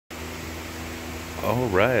All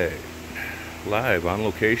right, live on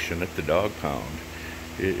location at the dog pound.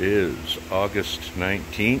 It is August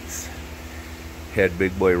 19th. Had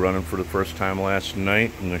Big Boy running for the first time last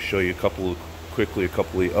night. I'm going to show you a couple of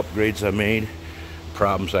upgrades I made,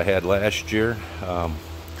 problems I had last year. We're going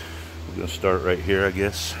to start right here, I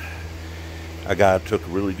guess. Took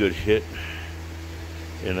a really good hit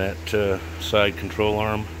in that side control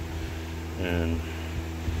arm, and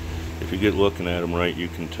if you get looking at them right, you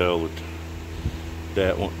can tell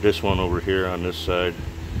that this one over here on this side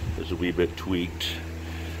is a wee bit tweaked.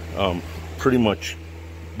 Pretty much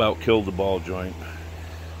about killed the ball joint,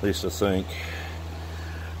 at least I think.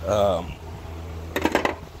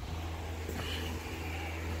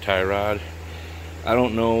 Tie rod, I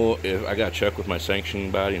don't know if I got to check with my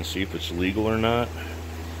sanctioning body and see if it's legal or not,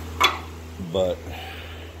 but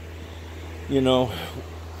you know,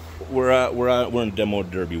 we're in demo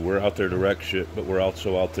derby. We're out there to wreck shit, but we're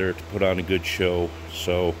also out there to put on a good show.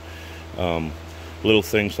 So little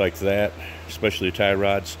things like that, especially tie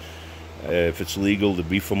rods, if it's legal to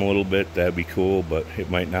beef them a little bit, that'd be cool, but it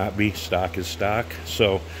might not be. Stock is stock.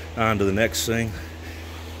 So on to the next thing.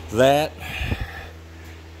 The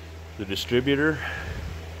distributor,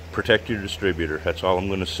 protect your distributor. That's all I'm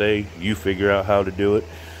going to say. You figure out how to do it.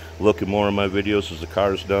 Look at more of my videos as the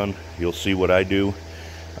car's done. You'll see what I do.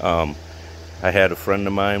 I had a friend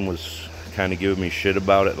of mine was kind of giving me shit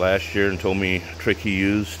about it last year and told me a trick he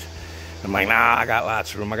used. I'm like, nah, I got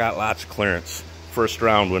lots of room. I got lots of clearance. First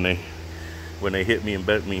round when they hit me and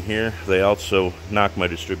bent me here, they also knocked my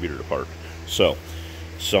distributor apart. So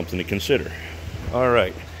something to consider. All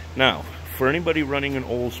right, now for anybody running an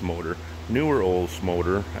Olds motor, newer Olds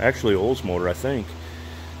motor, actually Olds motor, I think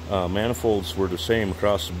manifolds were the same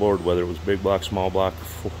across the board, whether it was big block, small block,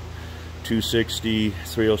 260,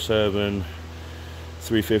 307,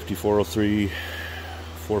 350, 403,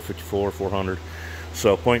 454, 400.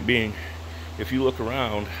 So point being, if you look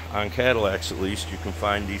around on Cadillacs, at least, you can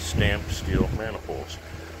find these stamped steel manifolds.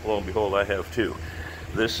 Lo and behold, I have two.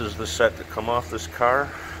 This is the set that come off this car.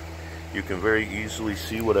 You can very easily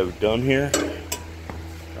see what I've done here.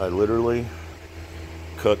 I literally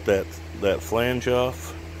cut that flange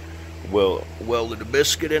off, welded a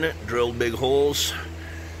biscuit in it, drilled big holes,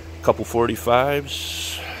 a couple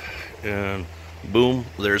 45s, and boom,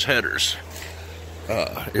 there's headers.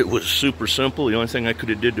 It was super simple. The only thing I could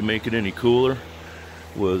have did to make it any cooler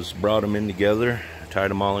was brought them in together,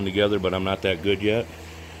 tied them all in together, but I'm not that good yet.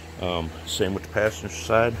 Same with the passenger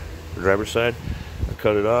side, the driver's side. I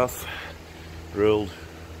cut it off, drilled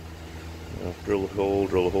a hole,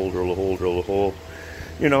 drill a hole, drill a hole, drill a hole.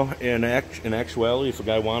 You know, in actuality, if a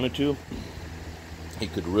guy wanted to, he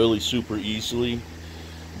could really super easily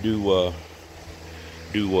do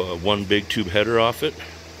one big tube header off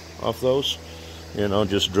those. You know,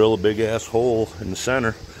 just drill a big ass hole in the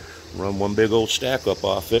center, run one big old stack up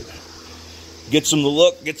off it. Gets them the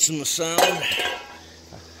look, gets them the sound.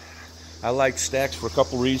 I like stacks for a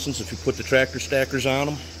couple reasons. If you put the tractor stackers on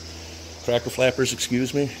them, tractor flappers,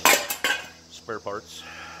 excuse me, spare parts.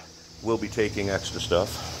 We'll be taking extra stuff.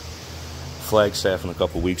 Flagstaff in a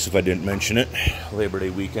couple weeks, if I didn't mention it. Labor Day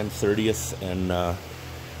weekend, 30th and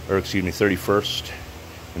 31st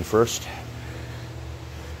and 1st.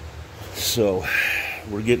 So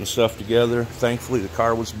we're getting stuff together. Thankfully the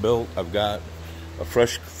car was built. I've got a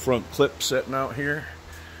fresh front clip sitting out here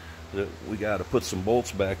that we got to put some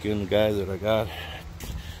bolts back in. The guy that I got,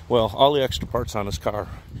 well, all the extra parts on this car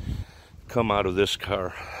come out of this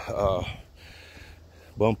car.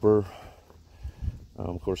 Bumper,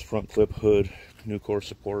 of course, front clip, hood, new core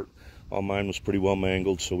support. All mine was pretty well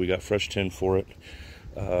mangled, so we got fresh tin for it.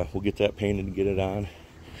 We'll get that painted and get it on.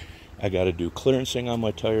 I got to do clearancing on my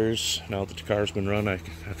tires. Now that the car's been run, I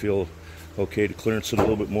feel okay to clearance it a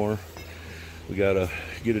little bit more. We got to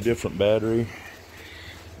get a different battery.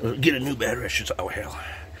 Or get a new battery, I should say. Oh, hell.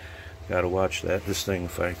 Got to watch that. This thing,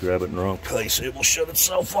 if I grab it in the wrong place, it will shut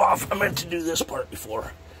itself off. I meant to do this part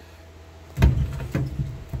before.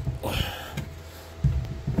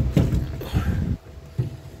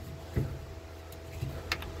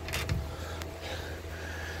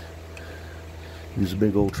 Use a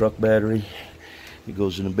big old truck battery. It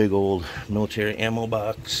goes in a big old military ammo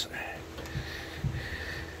box.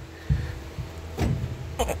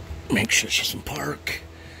 Make sure she doesn't park.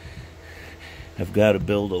 I've got to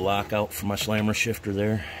build a lockout for my slammer shifter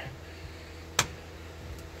there.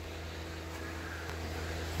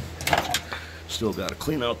 Still got to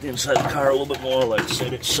clean out the inside of the car a little bit more. Like I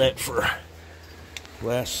said, it's set for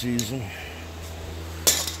last season.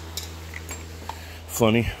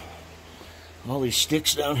 Funny, all these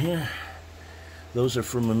sticks down here, those are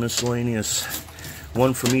from a miscellaneous,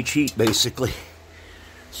 one from each heat basically.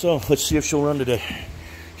 So let's see if she'll run today.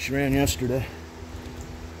 She ran yesterday.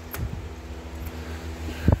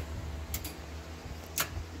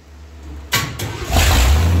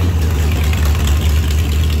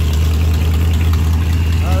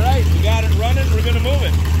 All right, we got it running. We're going to move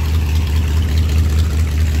it.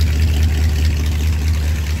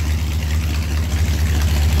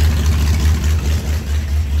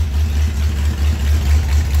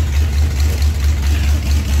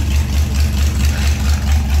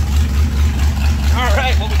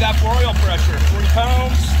 What we got for oil pressure? 40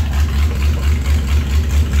 pounds.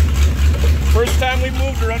 First time we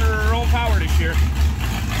moved her under her own power this year.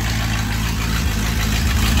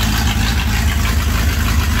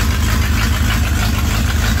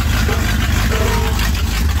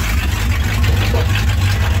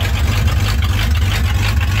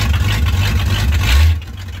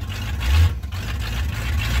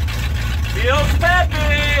 Feels peppy.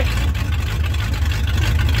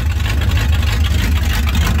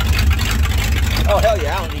 Oh, hell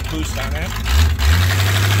yeah, I don't need boost on that.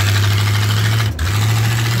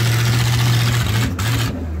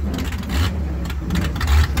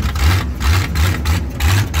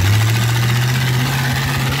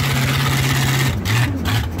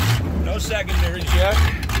 No secondaries yet.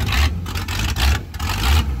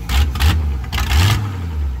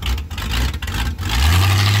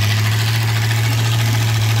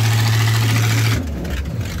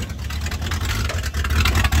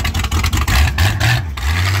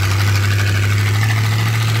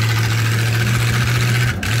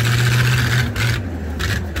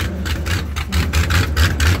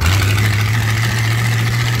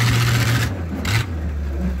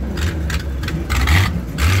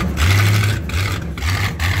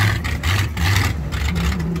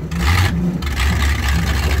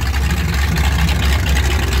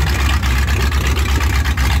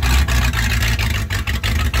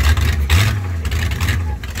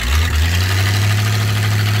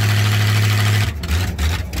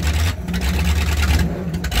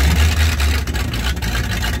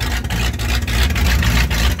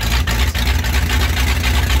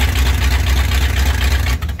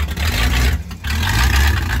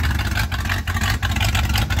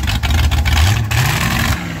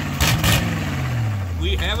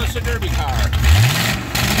 Have us a derby car.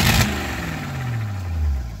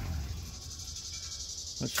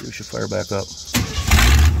 Let's see if she'll fire back up.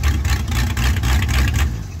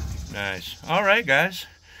 Nice. All right, guys.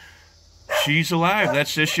 She's alive.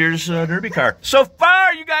 That's this year's derby car. So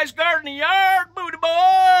far, you guys guarding the yard, booty boy.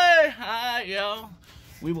 Hi, yo.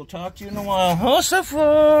 We will talk to you in a while. Oh, so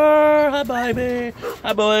far. Hi, baby.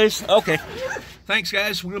 Hi, boys. Okay. Thanks,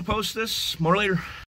 guys. We're going to post this more later.